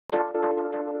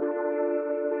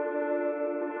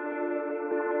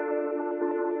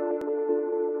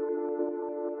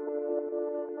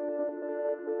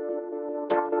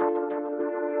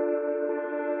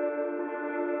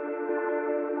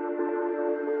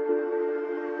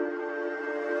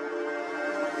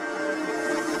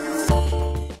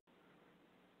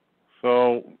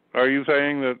are you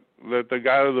saying that the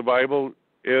God of the Bible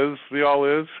is the all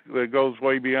is that goes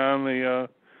way beyond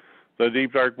the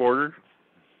deep dark border?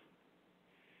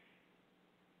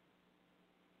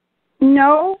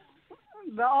 No,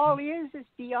 the all is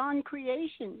beyond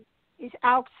creation. Is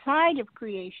outside of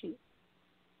creation.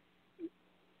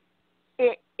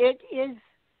 It is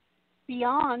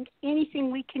beyond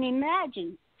anything we can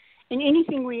imagine, and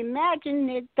anything we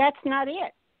imagine, that's not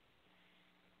it.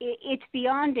 It's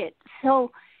beyond it.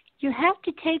 So you have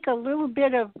to take a little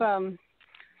bit of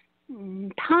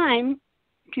time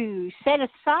to set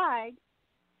aside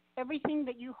everything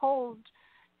that you hold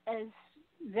as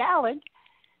valid,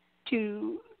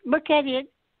 to look at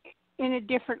it in a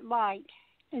different light,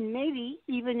 and maybe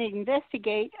even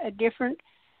investigate a different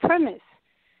premise.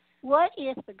 What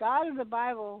if the God of the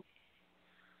Bible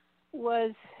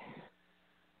was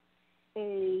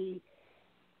a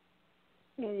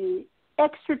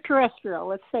extraterrestrial,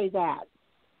 let's say that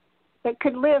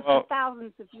could live for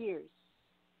thousands of years?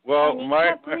 Well,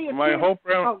 my whole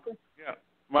premise,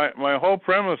 my whole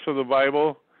premise of the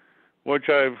Bible, which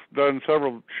I've done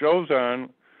several shows on,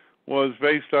 was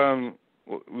based on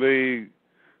the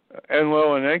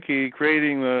Enlil and Enki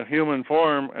creating the human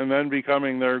form and then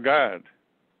becoming their God.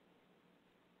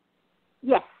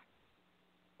 Yes,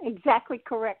 exactly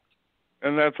correct.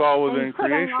 And that's all within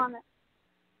creation.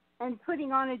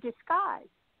 Putting on a disguise.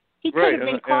 He could have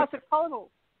been Quetzalcoatl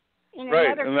in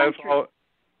another country.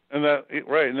 And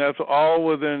that's all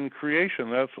within creation.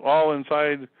 That's all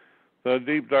inside the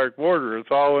deep dark border.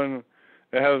 It's all in.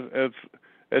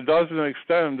 It doesn't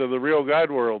extend to the real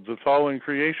God worlds. It's all in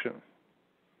creation.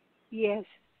 Yes,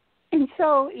 and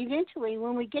so eventually,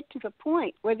 when we get to the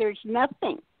point where there's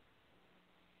nothing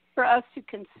for us to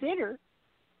consider,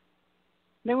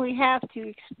 then we have to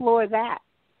explore that.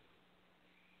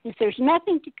 If there's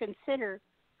nothing to consider,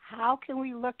 how can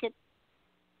we look at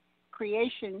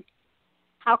creation?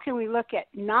 How can we look at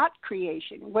not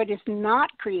creation? What is not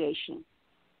creation?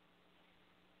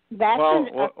 That's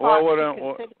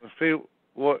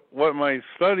what my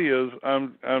study is.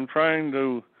 I'm trying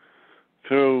to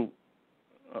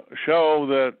show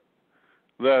that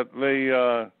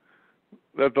the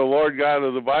Lord God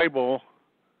of the Bible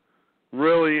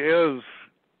really is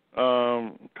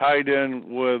tied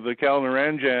in with the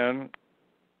Kalnaranjan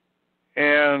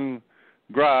and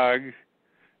Grog,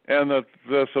 and that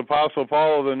this Apostle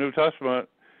Paul of the New Testament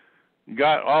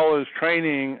got all his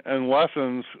training and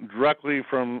lessons directly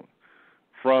from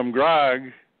Grog,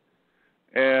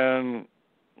 and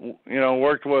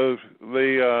worked with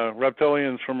the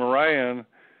Reptilians from Orion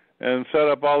and set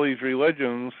up all these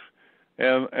religions,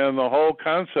 and the whole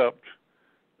concept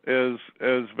is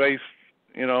based,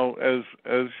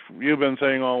 as you've been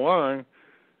saying all along,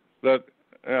 that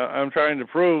I'm trying to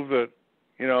prove that,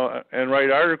 and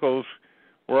write articles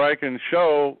where I can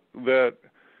show that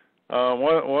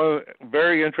one of the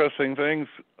very interesting things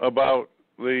about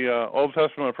the Old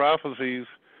Testament prophecies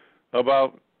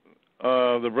about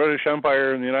the British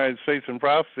Empire and the United States in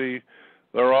prophecy,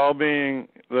 they're all being,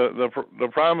 the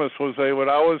promise was they would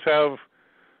always have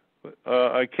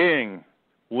a king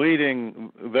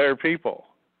leading their people.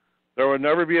 There would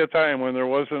never be a time when there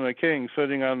wasn't a king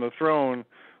sitting on the throne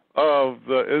of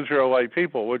the Israelite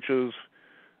people, which is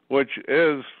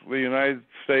the United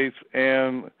States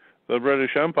and the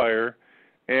British Empire.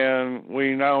 And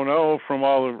we now know from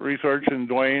all the research in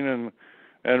Dwayne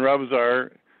and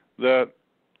Rebzar that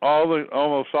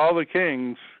almost all the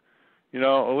kings,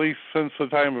 at least since the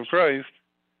time of Christ,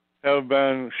 have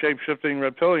been shape-shifting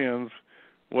reptilians,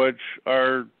 which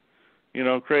are,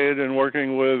 created and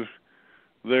working with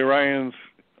the Orions,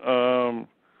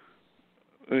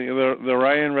 the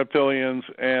Orion reptilians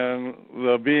and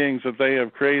the beings that they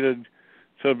have created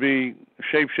to be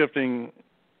shape-shifting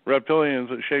reptilians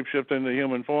that shape-shift into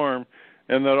human form,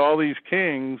 and that all these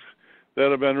kings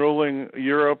that have been ruling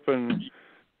Europe and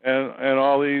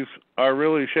all these are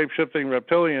really shape-shifting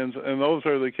reptilians, and those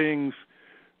are the kings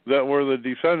that were the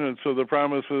descendants of the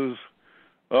promises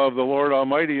of the Lord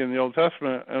Almighty in the Old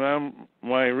Testament. And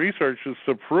my research is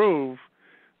to prove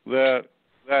that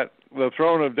the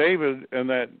throne of David and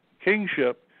that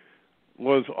kingship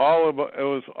was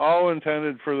all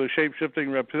intended for the shape-shifting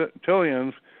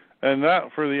reptilians and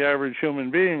not for the average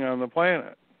human being on the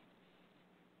planet.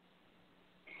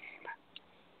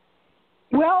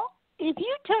 Well, if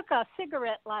you took a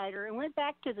cigarette lighter and went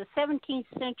back to the 17th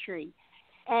century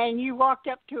and you walked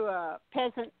up to a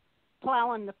peasant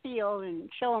plowing the field and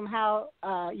show him how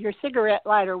your cigarette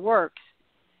lighter works,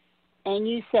 and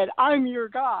you said, "I'm your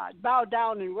God, bow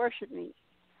down and worship me,"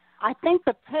 I think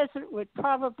the peasant would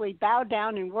probably bow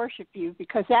down and worship you,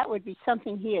 because that would be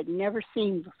something he had never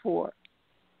seen before.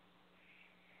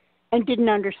 and didn't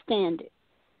understand it.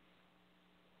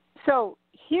 So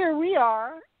here we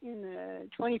are in the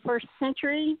 21st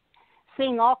century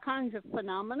seeing all kinds of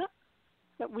phenomena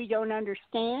that we don't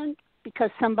understand because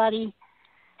somebody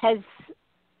has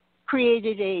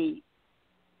created a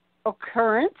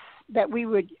occurrence that we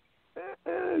would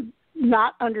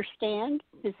not understand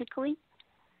physically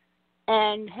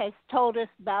and has told us,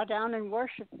 bow down and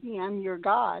worship me, I'm your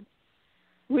God.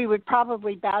 We would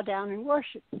probably bow down and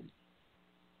worship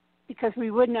because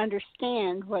we wouldn't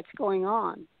understand what's going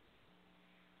on.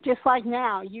 Just like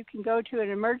now, you can go to an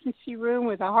emergency room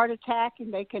with a heart attack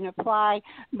and they can apply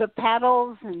the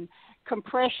paddles and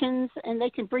compressions and they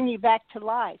can bring you back to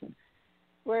life.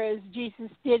 Whereas Jesus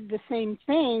did the same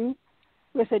thing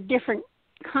with a different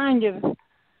kind of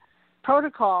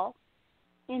protocol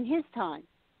in his time.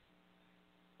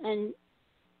 And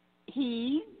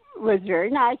he was very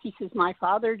nice. He says, my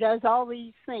Father does all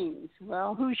these things.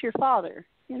 Well, who's your Father?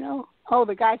 You know? Oh,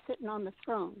 the guy sitting on the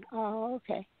throne. Oh,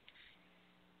 okay.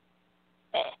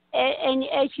 And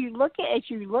as you look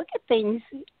at things,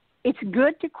 it's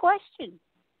good to question.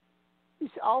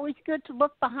 It's always good to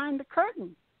look behind the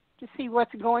curtain to see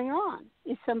what's going on.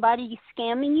 Is somebody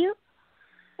scamming you,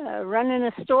 running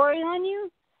a story on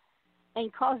you,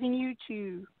 and causing you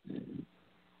to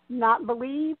not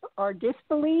believe or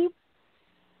disbelieve?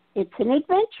 It's an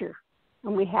adventure,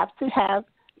 and we have to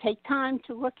take time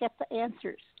to look at the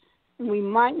answers. And we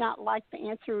might not like the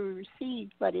answer we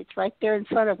received, but it's right there in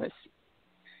front of us.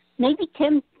 Maybe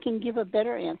Tim can give a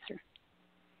better answer.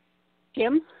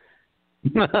 Tim?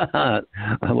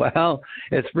 Well,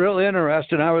 it's really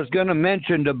interesting. I was going to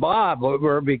mention to Bob what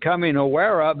we're becoming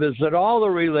aware of is that all the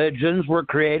religions were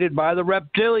created by the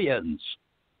reptilians.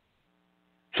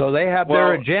 So they have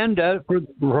their agenda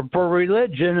for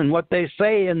religion and what they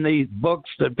say in these books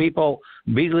that people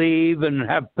believe and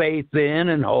have faith in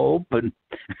and hope. And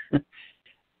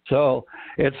so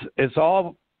it's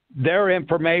all their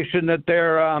information that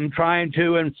they're trying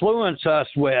to influence us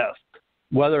with.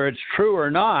 Whether it's true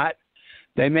or not,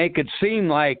 they make it seem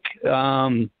like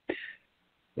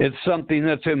it's something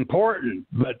that's important.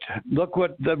 But look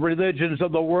what the religions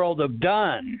of the world have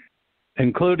done,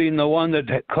 including the one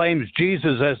that claims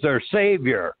Jesus as their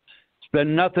Savior. It's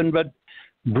been nothing but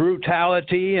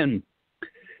brutality and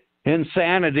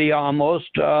insanity almost.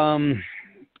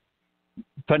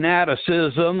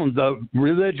 Fanaticism, the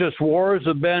religious wars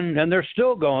have been, and they're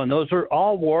still going. Those are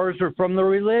all wars are from the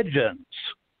religions,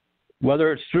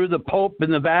 whether it's through the Pope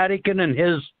in the Vatican and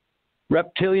his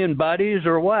reptilian buddies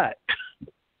or what.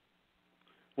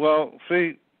 Well,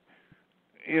 see,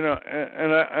 you know,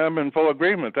 and I'm in full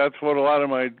agreement. That's what a lot of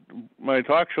my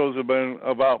talk shows have been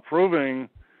about, proving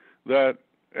that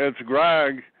it's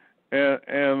Grog and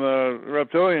the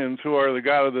reptilians who are the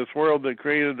god of this world that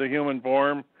created the human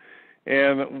form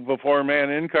and before man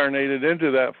incarnated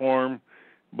into that form,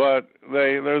 but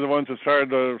they're the ones that started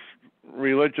the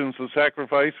religions of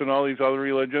sacrifice and all these other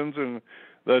religions and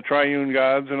the triune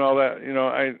gods and all that.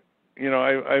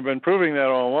 I've been proving that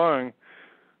all along,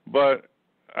 but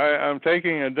I'm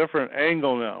taking a different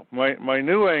angle now. My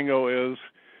new angle is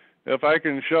if I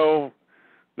can show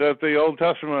that the Old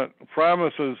Testament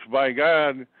promises by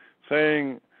God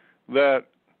saying that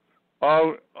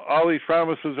all these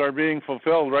promises are being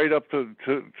fulfilled right up to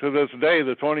this day,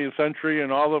 the 20th century,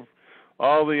 and all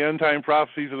the end time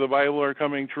prophecies of the Bible are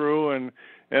coming true, and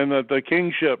that the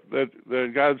kingship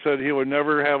that God said He would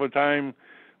never have a time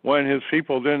when His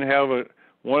people didn't have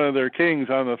one of their kings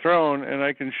on the throne, and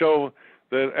I can show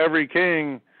that every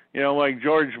king, like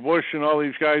George Bush and all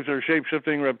these guys are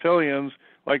shape-shifting reptilians,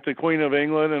 like the Queen of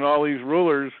England and all these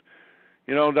rulers,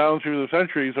 down through the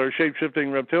centuries are shape-shifting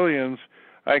reptilians.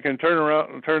 I can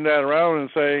turn that around and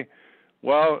say,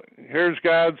 well, here's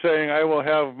God saying, I will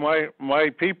have my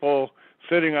people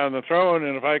sitting on the throne,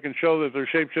 and if I can show that they're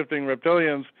shape-shifting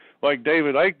reptilians like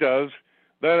David Icke does,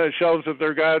 then it shows that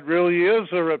their God really is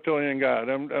a reptilian God.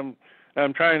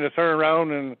 I'm trying to turn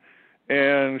around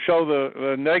and show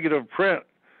the negative print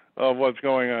of what's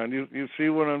going on. You see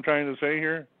what I'm trying to say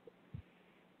here?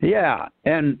 Yeah,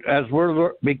 and as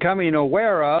we're becoming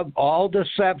aware of, all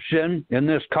deception in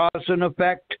this cause and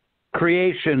effect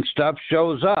creation stuff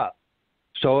shows up.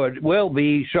 So it will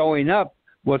be showing up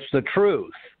what's the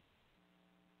truth.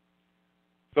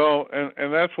 So,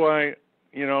 and that's why,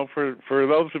 for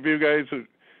those of you guys that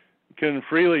can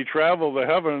freely travel the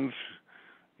heavens,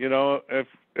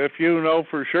 if you know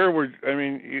for sure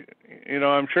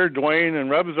I'm sure Dwayne and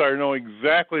Rebzar know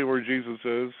exactly where Jesus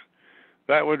is.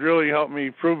 That would really help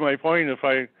me prove my point.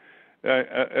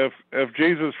 If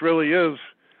Jesus really is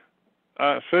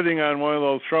sitting on one of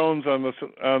those thrones on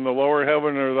the lower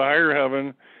heaven or the higher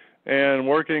heaven, and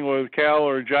working with Cal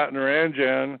or Jot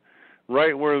Naranjan,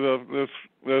 right where this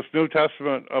New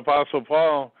Testament Apostle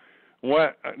Paul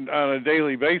went on a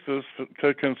daily basis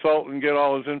to consult and get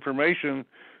all his information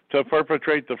to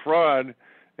perpetrate the fraud.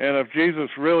 And if Jesus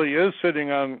really is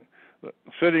sitting on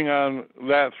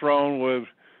that throne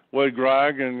with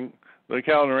Grog and the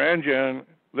Cal Naranjan,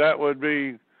 that would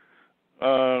be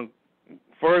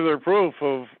further proof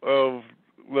of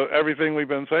everything we've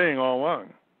been saying all along.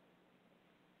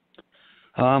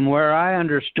 Where I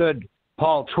understood,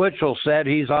 Paul Twitchell said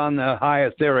he's on the high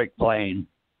etheric plane.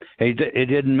 He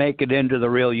didn't make it into the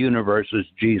real universe as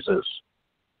Jesus.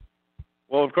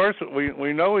 Well, of course,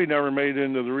 we know he never made it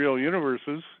into the real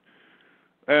universes,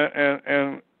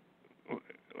 and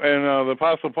the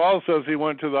Apostle Paul says he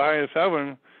went to the highest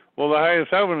heaven. Well, the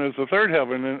highest heaven is the third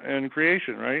heaven in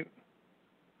creation, right?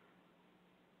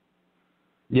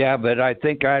 Yeah, but I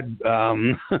think I'd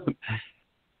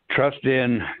trust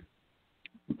in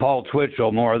Paul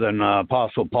Twitchell more than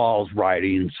Apostle Paul's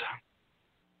writings.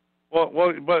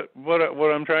 Well, but what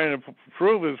I'm trying to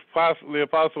prove is the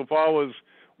Apostle Paul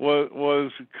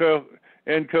was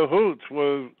in cahoots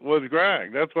with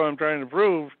Greg. That's what I'm trying to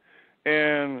prove.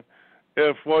 And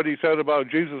if what he said about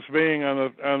Jesus being on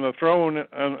the throne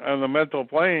on the mental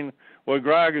plane with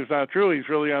Greg is not true, he's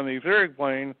really on the etheric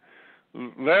plane,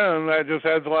 then that just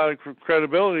adds a lot of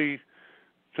credibility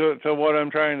to what I'm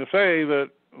trying to say, that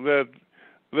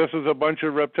this is a bunch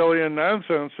of reptilian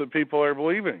nonsense that people are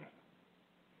believing.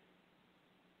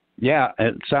 Yeah,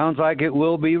 it sounds like it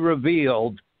will be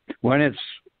revealed when it's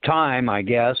time, I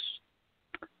guess.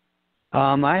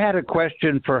 I had a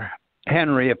question for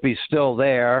Henry, if he's still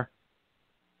there.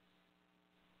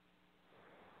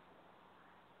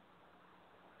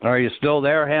 Are you still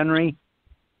there, Henry?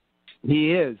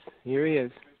 He is. Here he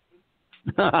is.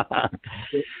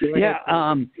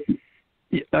 Yeah,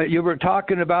 you were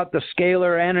talking about the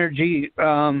scalar energy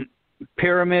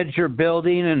pyramids you're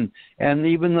building, and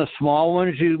even the small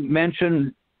ones you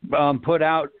mentioned put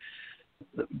out,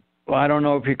 I don't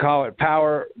know if you call it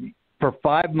power for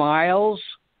 5 miles.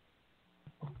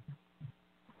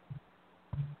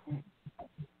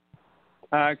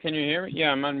 Can you hear me?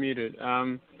 Yeah, I'm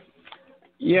unmuted.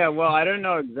 Yeah, well, I don't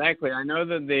know exactly. I know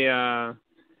that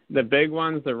the big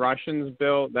ones the Russians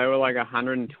built, they were like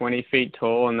 120 feet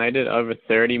tall, and they did over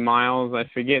 30 miles. I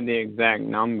forget the exact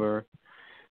number.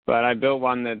 But I built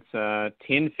one that's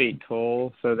 10 feet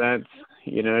tall, so that's,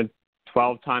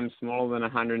 12 times smaller than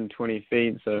 120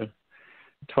 feet. So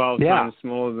 12 times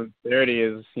smaller than 30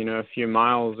 is, a few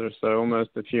miles or so, almost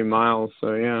a few miles.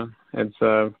 So, yeah, it's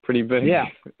a pretty big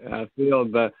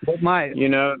field. But it's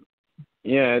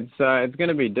going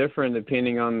to be different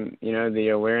depending on, the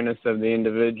awareness of the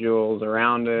individuals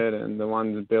around it and the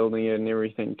ones building it and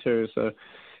everything, too. So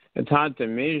it's hard to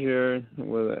measure.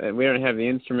 We don't have the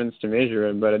instruments to measure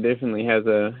it, but it definitely has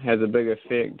a big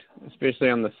effect, especially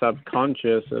on the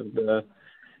subconscious of the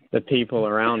people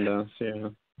around us. Yeah.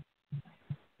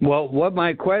 Well, what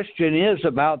my question is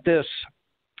about this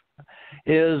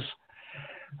is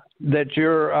that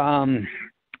you're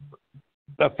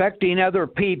affecting other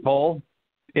people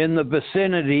in the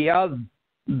vicinity of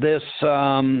this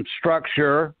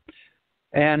structure,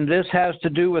 and this has to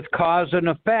do with cause and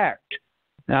effect.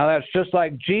 Now, that's just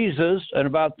like Jesus, and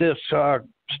about this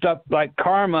stuff like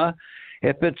karma.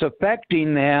 If it's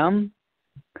affecting them,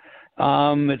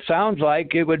 it sounds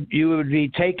like you would be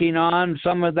taking on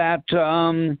some of that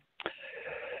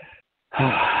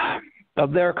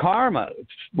of their karma,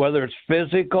 whether it's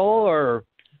physical or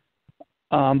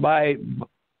by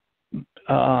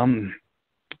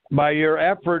your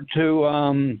effort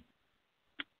to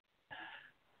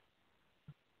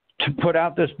put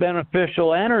out this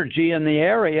beneficial energy in the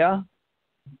area.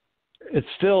 It's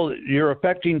still, you're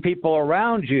affecting people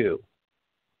around you,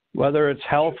 whether it's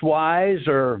health-wise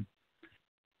or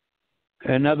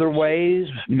in other ways,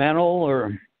 mental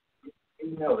or...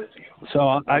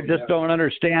 So I just don't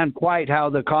understand quite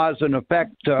how the cause and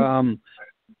effect,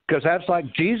 because that's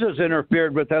like Jesus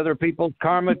interfered with other people's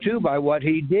karma too by what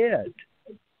he did.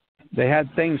 They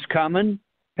had things coming,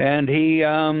 and he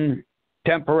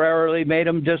temporarily made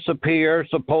them disappear,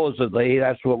 supposedly.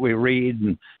 That's what we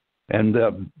read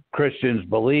and Christians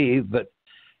believe. But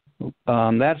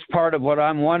that's part of what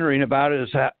I'm wondering about, is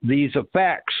these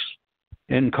effects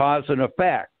in cause and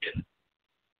effect.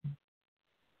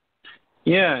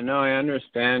 Yeah, no, I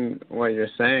understand what you're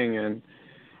saying, and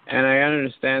I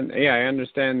understand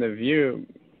the view.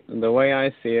 The way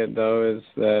I see it, though, is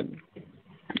that,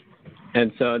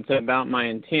 and so it's about my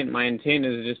intent. My intent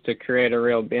is just to create a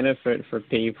real benefit for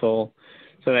people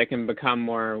so they can become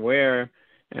more aware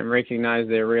and recognize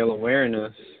their real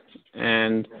awareness.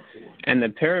 and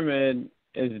the pyramid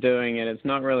is doing it. It's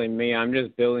not really me. I'm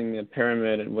just building the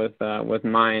pyramid with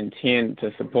my intent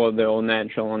to support the all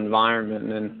natural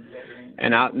environment,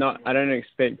 and I don't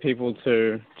expect people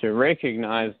to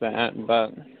recognize that,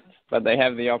 but they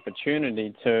have the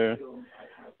opportunity to,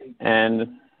 and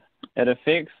it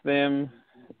affects them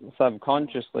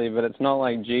subconsciously. But it's not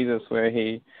like Jesus where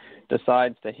he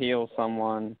decides to heal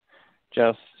someone.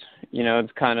 Just,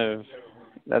 it's kind of,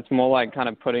 that's more like kind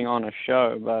of putting on a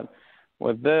show. But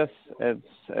with this,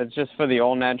 it's just for the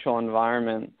all natural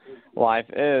environment life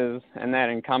is, and that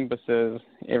encompasses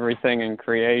everything in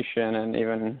creation and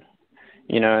even,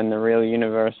 in the real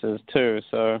universes too.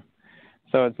 So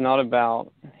it's not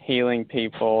about healing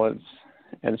people.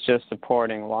 It's just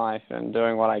supporting life and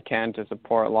doing what I can to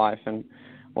support life, and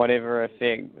whatever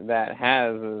effect that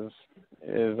has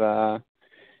is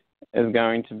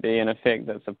going to be an effect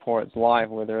that supports life,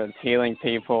 whether it's healing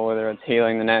people, whether it's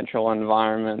healing the natural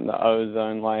environment, the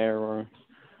ozone layer, or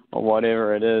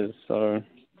whatever it is. So,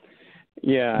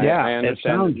 I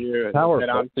understand that you did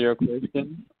answer your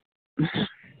question.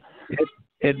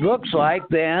 It looks like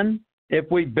then, if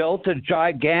we built a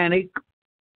gigantic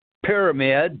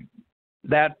pyramid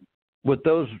that with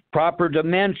those proper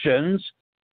dimensions,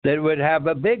 that would have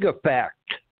a big effect.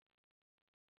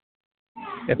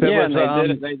 If it was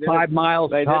they did 5 miles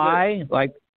high,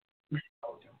 like.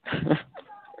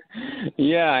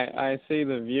 I see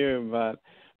the view,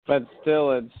 but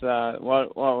still, it's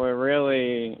what we're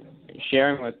really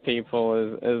sharing with people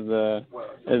is the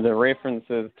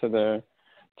references to the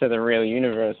real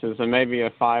universes. So maybe a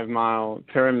 5-mile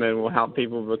pyramid will help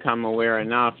people become aware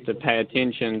enough to pay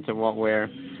attention to what we're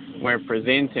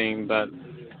presenting, but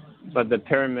the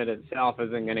pyramid itself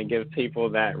isn't going to give people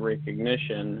that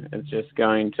recognition. It's just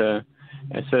going to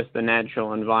assist the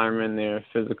natural environment, their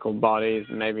physical bodies,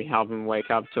 and maybe help them wake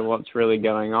up to what's really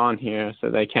going on here so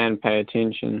they can pay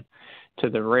attention to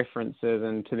the references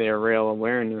and to their real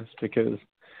awareness. Because,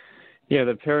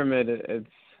 the pyramid,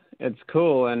 it's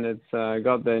cool and it's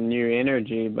got the new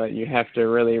energy, but you have to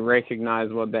really recognize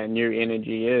what that new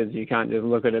energy is. You can't just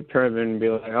look at a pyramid and be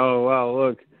like, oh, well,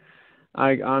 look,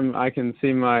 I can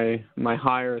see my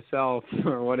higher self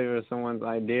or whatever someone's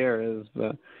idea is,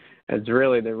 but it's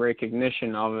really the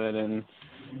recognition of it and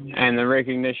the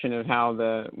recognition of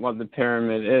what the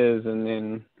pyramid is,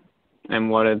 and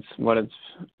what it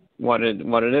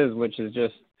is, which is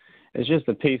just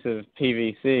a piece of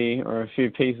PVC or a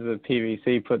few pieces of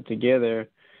PVC put together,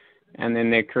 and then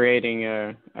they're creating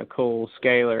a cool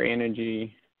scalar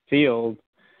energy field.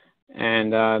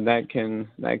 And that can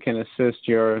assist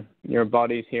your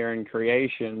bodies here in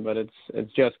creation, but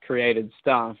it's just created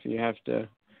stuff. You have to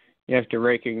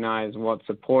recognize what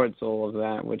supports all of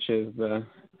that, which is the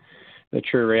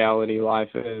true reality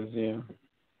life is.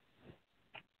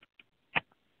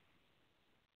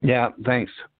 Yeah.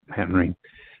 Thanks, Henry.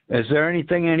 Is there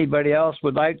anything anybody else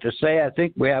would like to say? I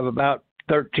think we have about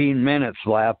 13 minutes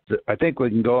left. I think we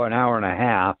can go an hour and a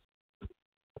half.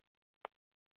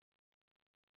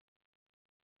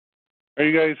 Are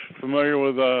you guys familiar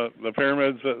with the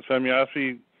pyramids that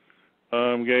Semyasi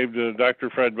gave to Dr.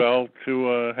 Fred Bell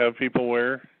to have people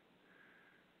wear?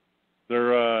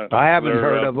 I haven't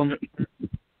heard of them.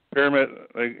 Pyramid.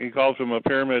 He calls them a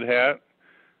pyramid hat.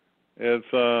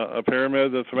 It's a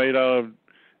pyramid that's made out of.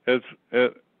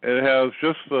 It has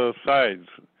just the sides.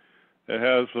 It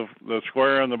has the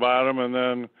square on the bottom, and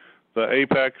then the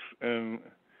apex, and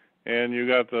you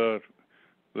got the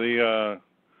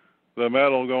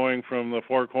metal going from the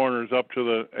four corners up to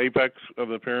the apex of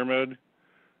the pyramid.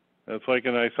 It's like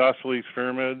an isosceles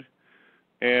pyramid,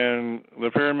 and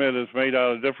the pyramid is made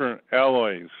out of different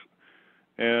alloys.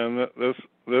 And this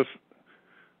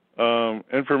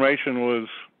information was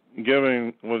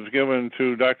given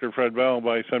to Dr. Fred Bell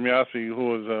by Semyasi, who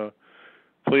was a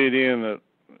Pleiadian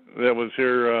that was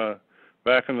here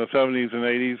back in the 70s and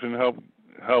 80s and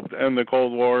helped end the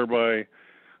Cold War by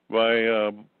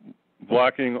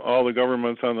blocking all the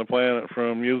governments on the planet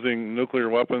from using nuclear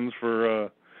weapons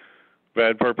for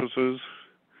bad purposes.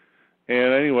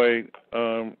 And anyway,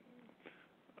 I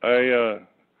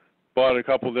bought a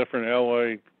couple different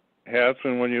alloy hats,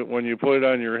 and when you put it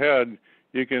on your head,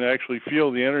 you can actually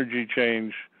feel the energy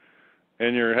change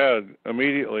in your head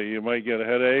immediately. You might get a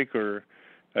headache, you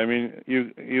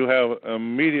have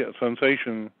immediate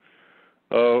sensation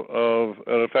of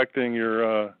affecting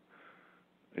your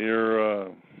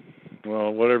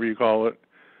whatever you call it,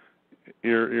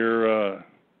 your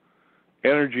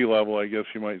energy level, I guess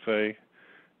you might say.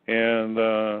 And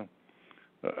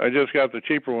I just got the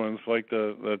cheaper ones, like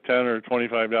the $10 or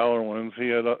 $25 ones. He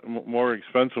had more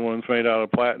expensive ones made out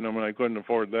of platinum, and I couldn't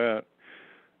afford that.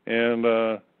 And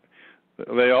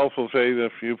they also say that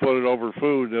if you put it over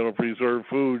food, it'll preserve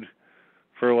food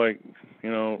for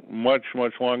much,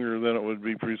 much longer than it would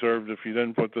be preserved if you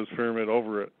didn't put this pyramid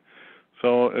over it.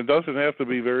 So it doesn't have to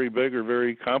be very big or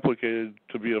very complicated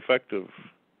to be effective.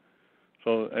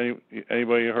 So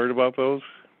anybody heard about those?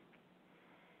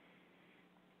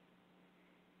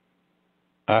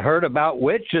 I heard about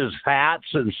witches' hats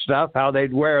and stuff, how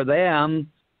they'd wear them.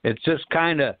 It's just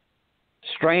kind of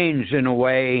strange in a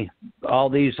way, all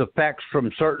these effects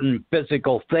from certain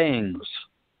physical things.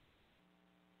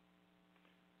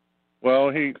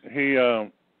 Well,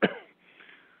 Semyasi,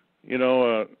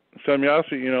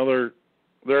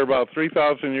 they're about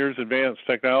 3,000 years advanced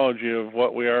technology of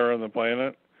what we are on the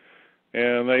planet,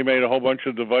 and they made a whole bunch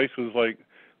of devices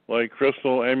like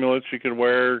crystal amulets you could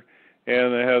wear,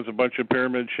 and it has a bunch of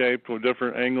pyramid shaped with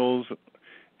different angles,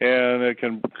 and it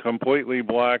can completely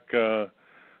block cell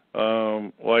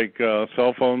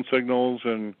phone signals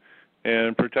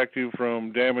and protect you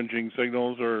from damaging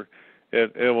signals, or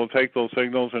it will take those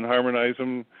signals and harmonize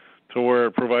them to where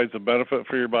it provides a benefit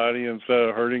for your body instead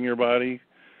of hurting your body.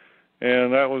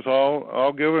 And that was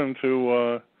all given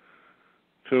to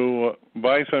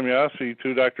by Semyasi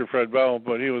to Dr. Fred Bell,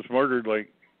 but he was murdered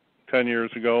 10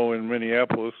 years ago in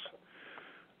Minneapolis.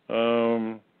 He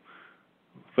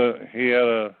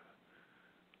had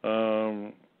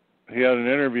an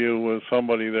interview with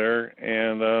somebody there,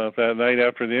 and that night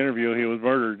after the interview, he was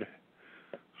murdered.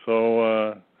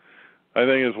 So I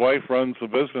think his wife runs the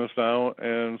business now,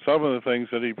 and some of the things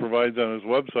that he provides on his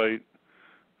website,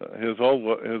 his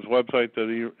website that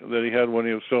he had when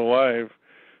he was still alive,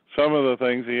 some of the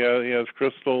things he has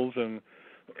crystals and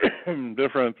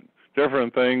different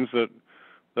things that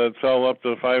sell up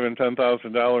to $5,000 and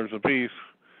 $10,000 a piece,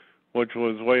 which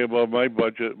was way above my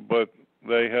budget, but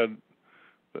they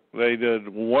did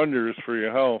wonders for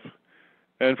your health.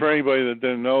 And for anybody that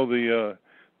didn't know, the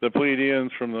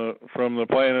Pleiadians from the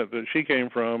planet that she came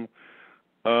from,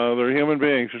 they're human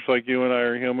beings just like you and I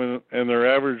are human, and their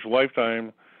average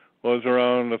lifetime was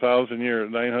around 1,000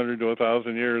 years. 900 to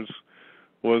 1,000 years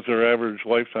was their average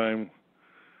lifetime.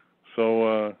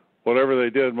 So whatever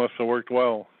they did must have worked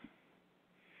well.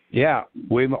 Yeah,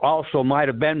 we also might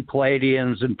have been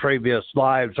Pleiadians in previous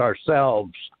lives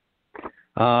ourselves.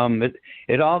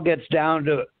 It all gets down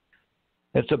to,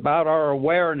 it's about our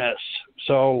awareness.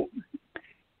 So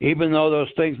even though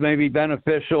those things may be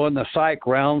beneficial in the psych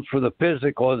realms for the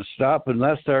physical and stuff,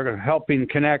 unless they're helping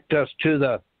connect us to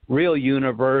the real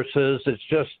universes, it's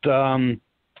just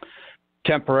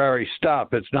temporary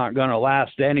stuff. It's not going to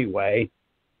last anyway,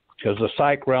 because the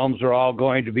psych realms are all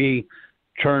going to be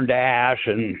turned to ash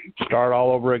and start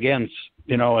all over again,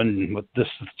 and with this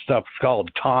stuff called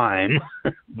time.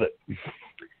 But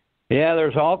yeah,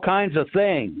 there's all kinds of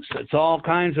things. It's all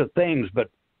kinds of things. But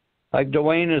like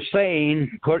Dwayne is saying,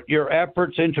 put your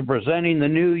efforts into presenting the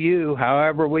new you,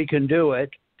 however we can do it.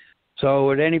 So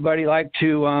would anybody like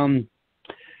to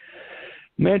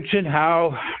mention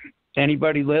how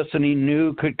anybody listening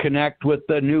new could connect with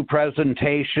the new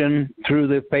presentation through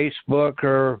the Facebook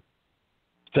or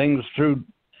things through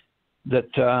that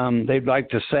they'd like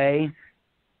to say?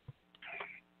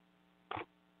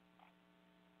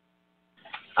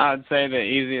 I'd say the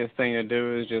easiest thing to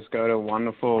do is just go to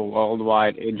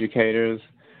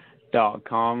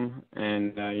wonderfulworldwideeducators.com,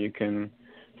 and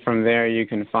from there you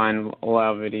can find all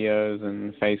our videos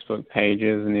and Facebook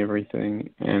pages and everything,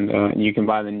 and you can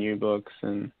buy the new books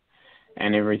and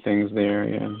everything's there.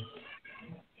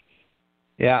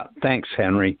 Yeah, thanks,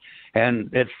 Henry. And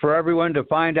it's for everyone to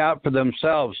find out for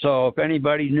themselves. So if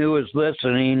anybody new is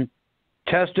listening,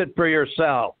 test it for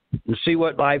yourself and see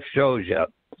what life shows you.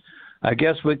 I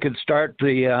guess we could start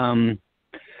the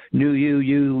New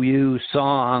You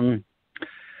song,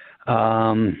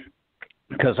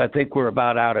 because I think we're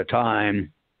about out of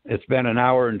time. It's been an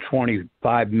hour and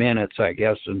 25 minutes, I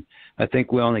guess, and I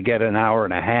think we only get an hour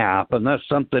and a half. Unless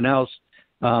something else,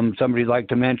 somebody'd like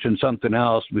to mention something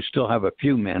else, we still have a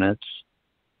few minutes.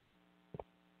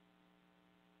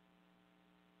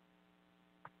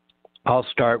 I'll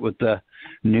start with the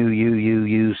New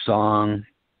You song.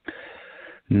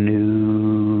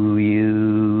 New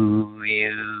you.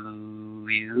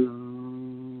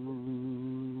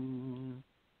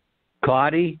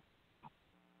 Claudie?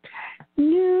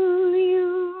 New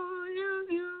you.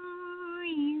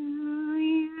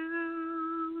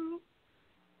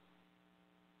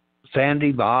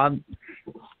 Sandy, Bob?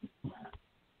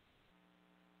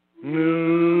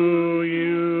 New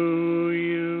you.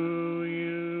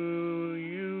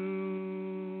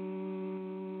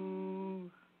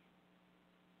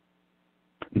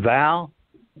 Val?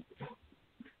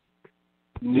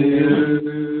 Thanks,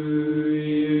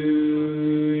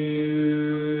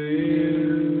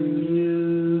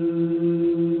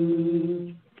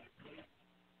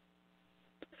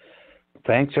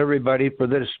 everybody, for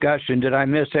the discussion. Did I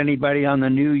miss anybody on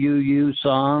the new UU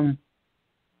song?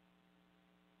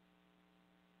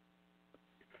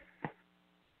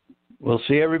 We'll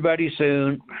see everybody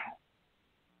soon.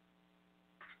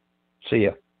 See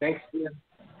ya. Thanks, Tim.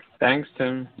 Thanks,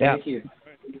 Tim. Yeah. Thank you.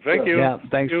 Thank you. Yeah,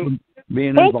 thanks for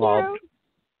being Thank involved. you.